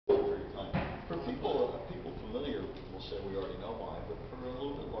say we already know why, but for a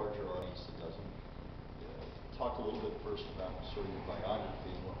little bit larger audience that doesn't, talk a little bit first about sort of your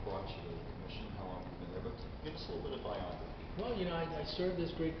biography and what brought you to the commission, how long you've been there, but give us a little bit of biography. Well, I served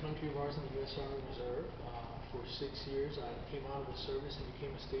this great country of ours in the U.S. Army Reserve for 6 years. I came out of the service and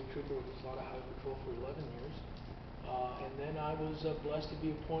became a state trooper with the Florida Highway Patrol for 11 years. And then I was blessed to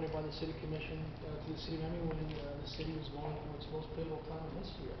be appointed by the City Commission to the City of Miami when the city was going through its most pivotal time in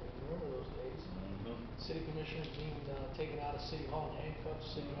history. I mean, remember those days? City Commissioners being taken out of City Hall in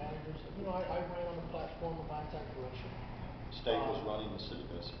handcuffs, city managers. I ran on the platform of anti-corruption. State was running the city,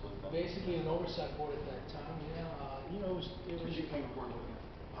 basically. Basically, an oversight board at that time. Yeah, it was. Did you come aboard with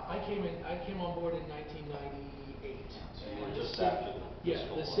I came on board in 1998. So you were just after the. Yeah,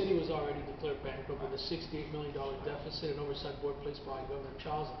 the city was already declared bankrupt with a $68 million deficit, an oversight board placed by Governor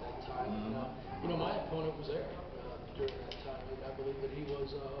Charles at that time. My opponent was there during that time. I believe that he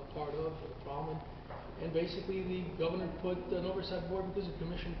was a part of the problem. And basically, the governor put an oversight board because the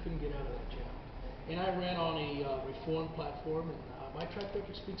commission couldn't get out of that jam. And I ran on a reform platform, and my track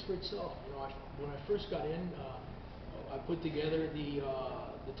record speaks for itself. When I first got in, I put together the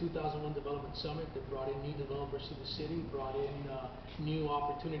 2001 Development Summit that brought in new developers to the city, brought in new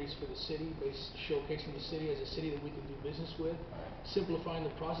opportunities for the city, showcasing the city as a city that we can do business with, simplifying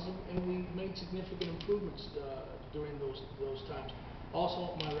the process, and we made significant improvements during those times.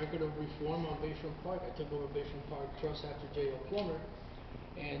 Also, my record of reform on Bayfront Park. I took over Bayfront Park Trust after J.O. Plummer,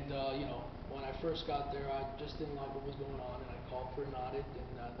 and when I first got there, I just didn't like what was going on, and I called for an audit,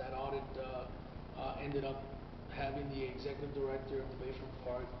 and that audit ended up having the executive director of the Bayfront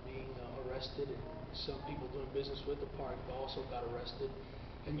Park being arrested, and some people doing business with the park also got arrested.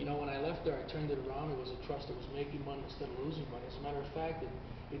 And when I left there, I turned it around. It was a trust that was making money instead of losing money. As a matter of fact,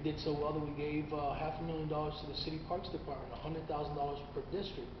 it did so well that we gave $500,000 to the City Parks Department, $100,000 per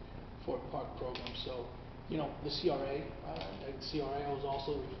district for a park program. So, the CRA, I was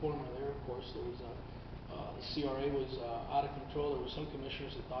also the reformer there, of course. There was the CRA was out of control. There were some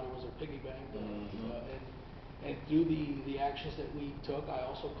commissioners that thought it was a piggy bank. And through the actions that we took, I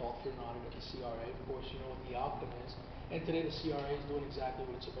also called for an audit of the CRA. Of course, you know what the outcome is. And today the CRA is doing exactly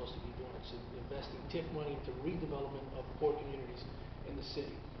what it's supposed to be doing. It's investing TIF money into redevelopment of poor communities in the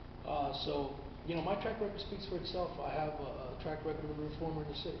city. So, my track record speaks for itself. I have a track record of a reformer in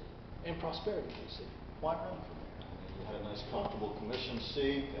the city and prosperity in the city. Why run for mayor? I mean, you had a nice, comfortable commission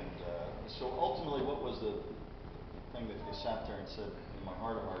seat, and so ultimately, what was the thing that you sat there and said, in my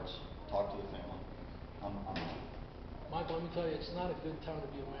heart of hearts, talk to the family? I'm Michael, let me tell you, it's not a good time to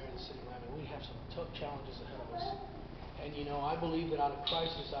be a mayor of the city of Miami. We have some tough challenges ahead of us. And I believe that out of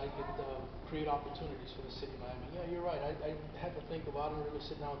crisis, I could create opportunities for the city of Miami. Yeah, you're right. I had to think about it and really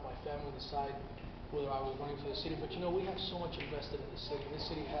sit down with my family and decide whether I was running for the city. But we have so much invested in the city. This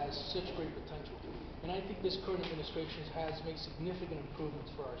city has such great potential. And I think this current administration has made significant improvements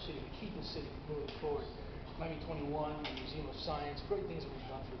for our city to keep the city moving forward. Miami 21, the Museum of Science, great things that we've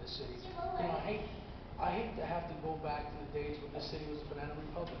done for the city. I hate to have to go back to the days when this city was a banana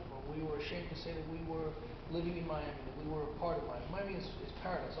republic, when we were ashamed to say that we were living in Miami, that we were a part of Miami. Miami is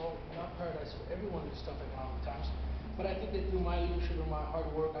paradise, not paradise for everyone in these tough economic times. But I think that through my leadership and my hard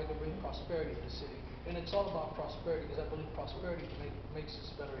work, I can bring prosperity to the city. And it's all about prosperity, because I believe prosperity makes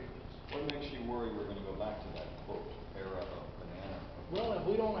us better humans. What makes you worry we're going to go back to that, quote, era of banana? Well, if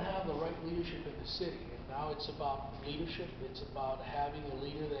we don't have the right leadership in the city, and now it's about leadership, it's about having a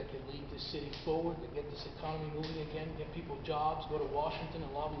leader that can lead the city forward, to get this economy moving again, get people jobs, go to Washington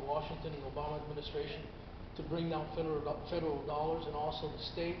and lobby Washington and the Obama administration to bring down federal dollars, and also the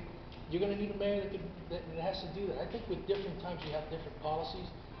state. You're going to need a mayor that has to do that. I think with different times you have different policies.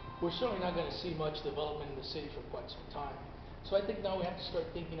 We're certainly not going to see much development in the city for quite some time. So I think now we have to start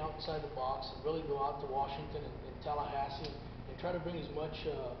thinking outside the box and really go out to Washington and Tallahassee and try to bring as much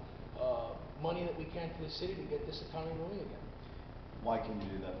money that we can to the city to get this economy moving again. Why can you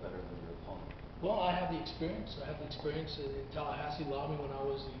do that better than your opponent? Well, I have the experience. I have the experience in Tallahassee lobbying when I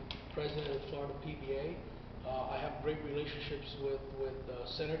was the president of the Florida PBA. I have great relationships with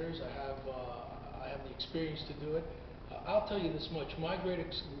senators. I have the experience to do it. I'll tell you this much. My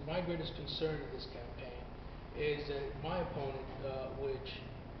greatest concern in this campaign is that my opponent, which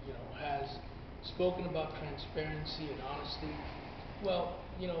has spoken about transparency and honesty, well,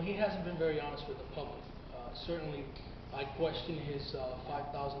 he hasn't been very honest with the public. Certainly, I question his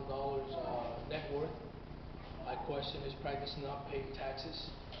 $5,000 net worth. I question his practice of not paying taxes,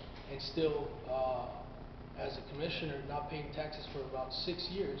 and still, as a commissioner, not paying taxes for about 6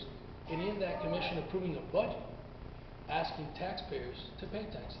 years, and in that commission approving a budget, asking taxpayers to pay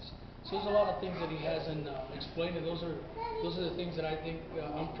taxes. So there's a lot of things that he hasn't explained, and those are the things that I think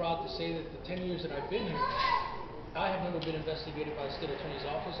I'm proud to say that the 10 years that I've been here, I have never been investigated by the state attorney's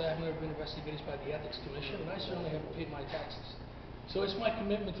office. I have never been investigated by the ethics commission, and I certainly haven't paid my taxes. So it's my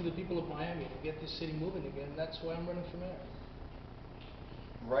commitment to the people of Miami to get this city moving again. That's why I'm running for mayor.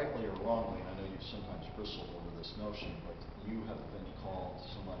 Rightly or wrongly, and I know you sometimes bristle over this notion, but you have been called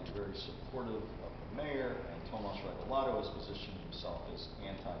somebody very supportive of the mayor, and Tomas Regalado has positioned himself as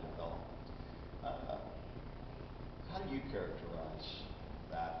anti-development. How do you characterize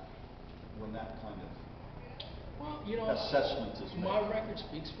that when that kind of assessment is made? My record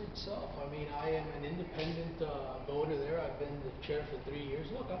speaks for itself. I mean, I am an independent voter there. I've been the chair for 3 years.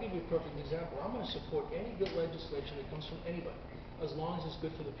 Look, I'll give you a perfect example. I'm going to support any good legislation that comes from anybody, as long as it's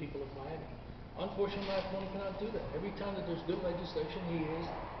good for the people of Miami. Unfortunately, my opponent cannot do that. Every time that there's good legislation, he is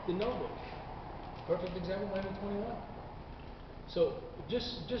the no vote. Perfect example, Miami 21. So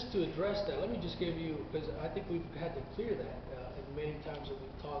just to address that, let me just give you, because I think we've had to clear that many times that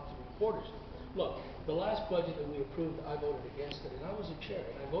we've talked to reporters. Look, the last budget that we approved, I voted against it, and I was a chair,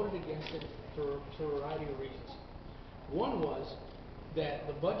 and I voted against it for a variety of reasons. One was that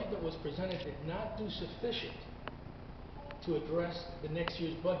the budget that was presented did not do sufficient to address the next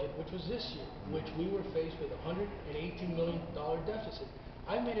year's budget, which was this year, which we were faced with a $118 million deficit.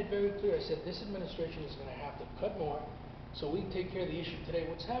 I made it very clear. I said this administration is going to have to cut more, so we take care of the issue today.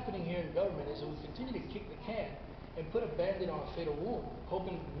 What's happening here in government is that we continue to kick the can and put a Band-Aid on a fatal wound,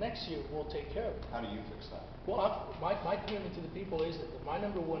 hoping next year we'll take care of it. How do you fix that? Well, my commitment to the people is that my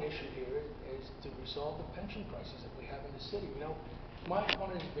number one issue here is to resolve the pension crisis that we have in the city. You know, my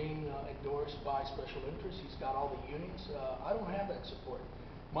opponent is being endorsed by special interests. He's got all the unions. I don't have that support.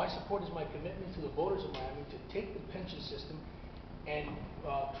 My support is my commitment to the voters of Miami to take the pension system and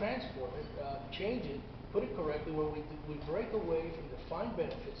transform it, change it, put it correctly, where we break away from defined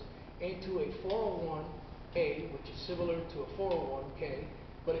benefits into a 401A, which is similar to a 401K,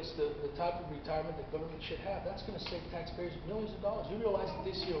 but it's the type of retirement that government should have. That's going to save taxpayers millions of dollars. You realize that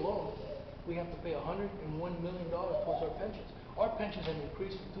this year alone, we have to pay $101 million towards our pensions. Our pensions have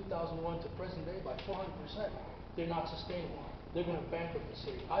increased from 2001 to present day by 400%. They're not sustainable. They're going to bankrupt the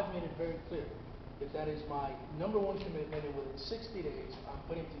city. I've made it very clear that that is my number one commitment, and within 60 days, I'm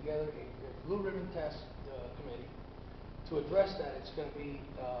putting together a blue ribbon task committee to address that. It's going to be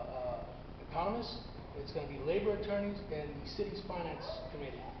economists, it's going to be labor attorneys, and the city's finance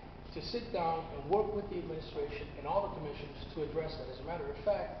committee to sit down and work with the administration and all the commissioners to address that. As a matter of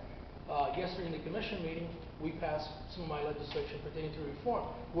fact, yesterday in the commission meeting, we passed some of my legislation pertaining to reform,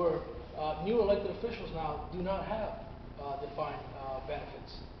 where new elected officials now do not have defined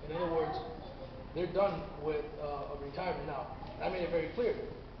benefits. In other words, they're done with a retirement now. I made it very clear.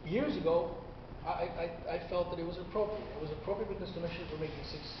 Years ago, I felt that it was appropriate. It was appropriate because commissioners were making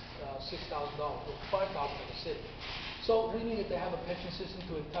 $6,000 or $5,000 in the city. So we needed to have a pension system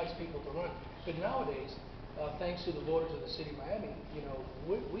to entice people to run. But nowadays, thanks to the voters of the city of Miami, you know,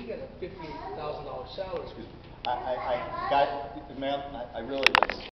 we get a $58,000 salary. Excuse me. I got, ma'am, I really